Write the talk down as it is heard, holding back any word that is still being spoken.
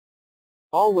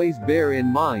Always bear in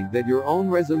mind that your own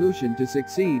resolution to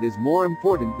succeed is more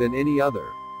important than any other.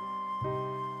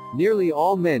 Nearly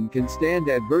all men can stand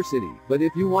adversity, but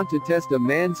if you want to test a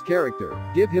man's character,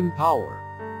 give him power.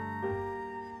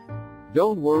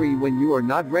 Don't worry when you are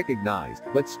not recognized,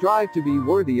 but strive to be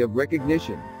worthy of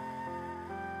recognition.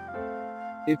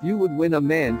 If you would win a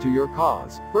man to your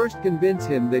cause, first convince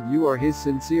him that you are his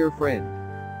sincere friend.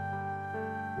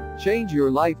 Change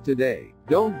your life today.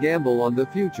 Don't gamble on the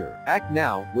future. Act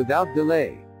now, without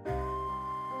delay.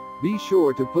 Be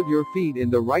sure to put your feet in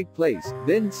the right place,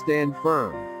 then stand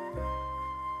firm.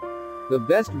 The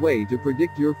best way to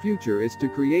predict your future is to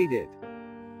create it.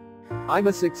 I'm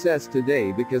a success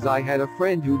today because I had a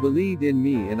friend who believed in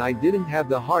me and I didn't have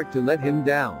the heart to let him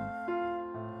down.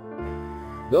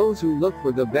 Those who look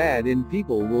for the bad in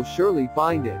people will surely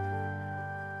find it.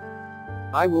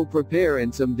 I will prepare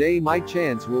and someday my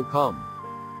chance will come.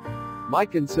 My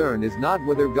concern is not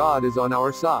whether God is on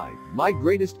our side. My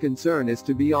greatest concern is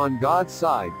to be on God's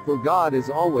side, for God is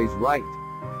always right.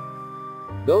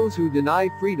 Those who deny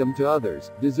freedom to others,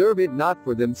 deserve it not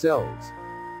for themselves.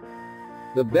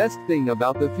 The best thing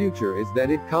about the future is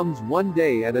that it comes one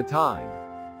day at a time.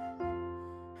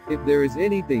 If there is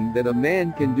anything that a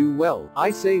man can do well,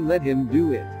 I say let him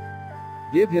do it.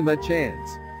 Give him a chance.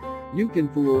 You can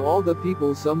fool all the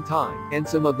people sometime, and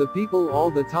some of the people all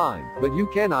the time, but you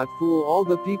cannot fool all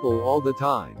the people all the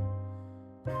time.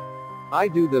 I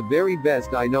do the very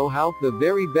best I know how, the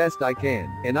very best I can,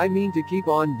 and I mean to keep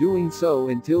on doing so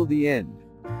until the end.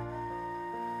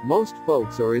 Most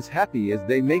folks are as happy as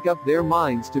they make up their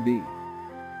minds to be.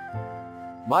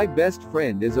 My best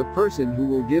friend is a person who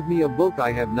will give me a book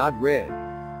I have not read.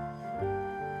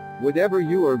 Whatever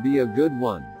you are, be a good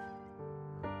one.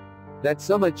 That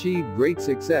some achieve great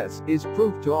success, is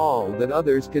proof to all that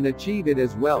others can achieve it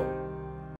as well.